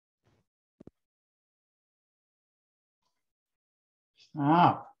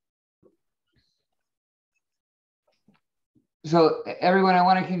Ah. So everyone, I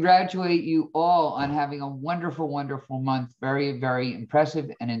want to congratulate you all on having a wonderful, wonderful month. Very, very impressive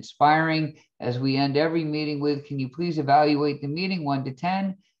and inspiring. As we end every meeting with, can you please evaluate the meeting 1 to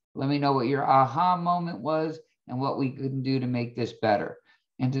 10? Let me know what your aha moment was and what we can do to make this better.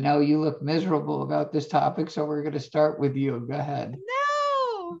 And to know you look miserable about this topic, so we're going to start with you. Go ahead.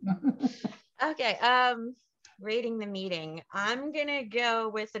 No. Okay. Rating the meeting. I'm gonna go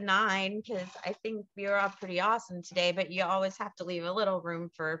with a 9 because I think we were all pretty awesome today, but you always have to leave a little room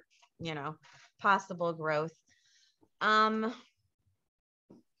for, possible growth. My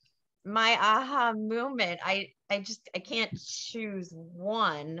aha moment, I can't choose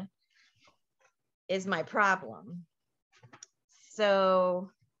one, is my problem.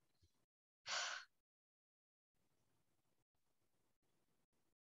 So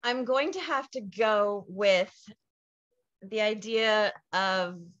I'm going to have to go with the idea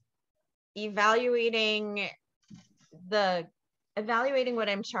of evaluating what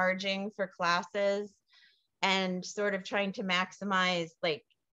I'm charging for classes and sort of trying to maximize, like,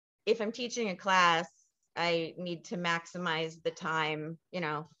 if I'm teaching a class, I need to maximize the time,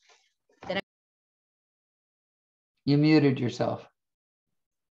 that You muted yourself.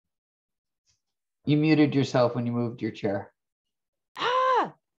 You muted yourself when you moved your chair.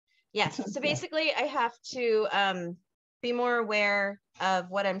 Yes. So basically I have to be more aware of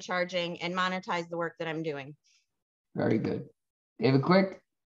what I'm charging and monetize the work that I'm doing. Very good. David Quick?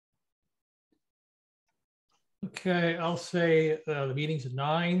 Okay, I'll say the meeting's at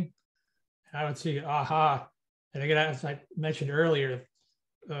 9. I would say aha. And again, as I mentioned earlier,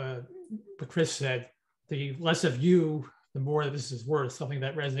 what Chris said, the less of you, the more that this is worth, something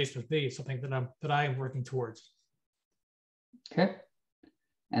that resonates with me, something that I am working towards. Okay.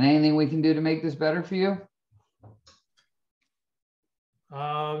 And anything we can do to make this better for you?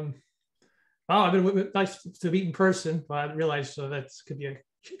 Well, I've been nice to meet in person, but I realized that it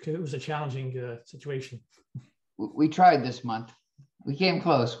was a challenging situation. We tried this month. We came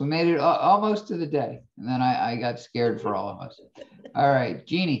close. We made it almost to the day. And then I got scared for all of us. All right,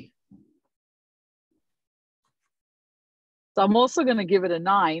 Jeannie. So I'm also going to give it a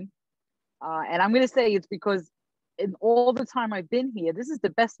 9. And I'm going to say it's because in all the time I've been here, this is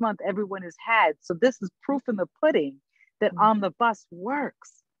the best month everyone has had. So this is proof in the pudding that on the bus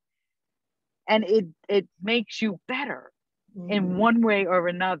works. And it makes you better in one way or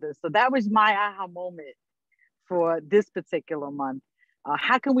another. So that was my aha moment for this particular month.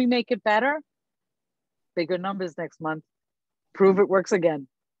 How can we make it better? Bigger numbers next month. Prove it works again.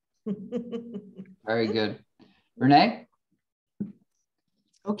 Very good. Renee?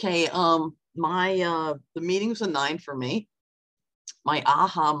 Okay, the meeting was a 9 for me. My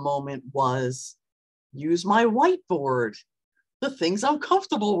aha moment was use my whiteboard, the things I'm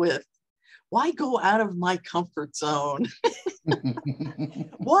comfortable with. Why go out of my comfort zone?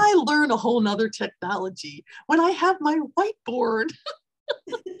 Why learn a whole nother technology when I have my whiteboard?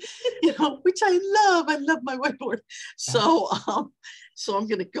 Which I love. I love my whiteboard. So I'm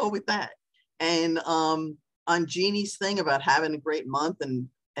going to go with that. And on Jeannie's thing about having a great month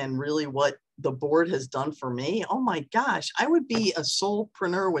and really what the board has done for me. Oh my gosh, I would be a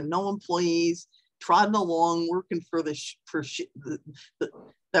solopreneur with no employees, trotting along, working for that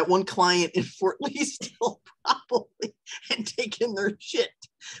one client in Fort Lee still probably and taking their shit.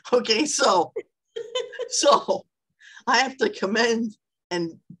 Okay, so I have to commend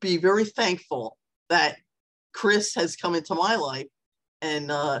and be very thankful that Chris has come into my life and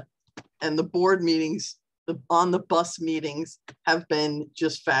the board meetings, the on the bus meetings have been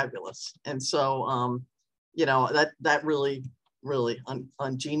just fabulous. And so, that really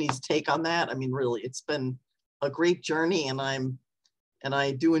on Jeannie's take on that, I mean, really, it's been a great journey and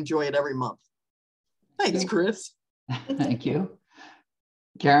I do enjoy it every month. Thanks, Chris. Thank you.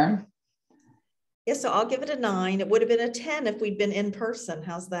 Karen? Yeah, so I'll give it a 9. It would have been a 10 if we'd been in person.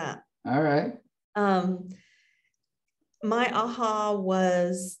 How's that? All right. My aha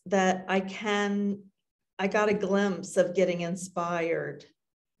was that I got a glimpse of getting inspired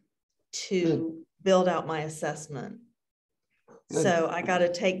to build out my assessment. Good. So I got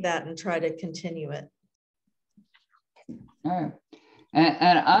to take that and try to continue it. All right.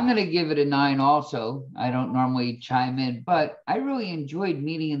 And I'm going to give it a 9 also. I don't normally chime in, but I really enjoyed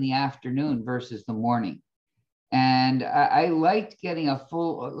meeting in the afternoon versus the morning. And I liked getting a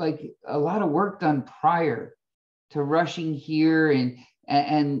lot of work done prior to rushing here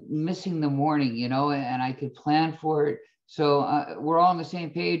and missing the morning, and I could plan for it. So we're all on the same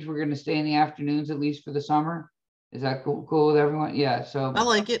page. We're going to stay in the afternoons, at least for the summer. Is that cool with everyone? Yeah. So I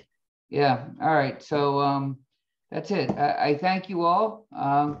like it. Yeah. All right. So That's it. I thank you all.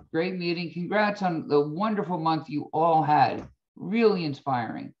 Great meeting. Congrats on the wonderful month you all had. Really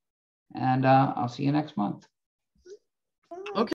inspiring. And I'll see you next month.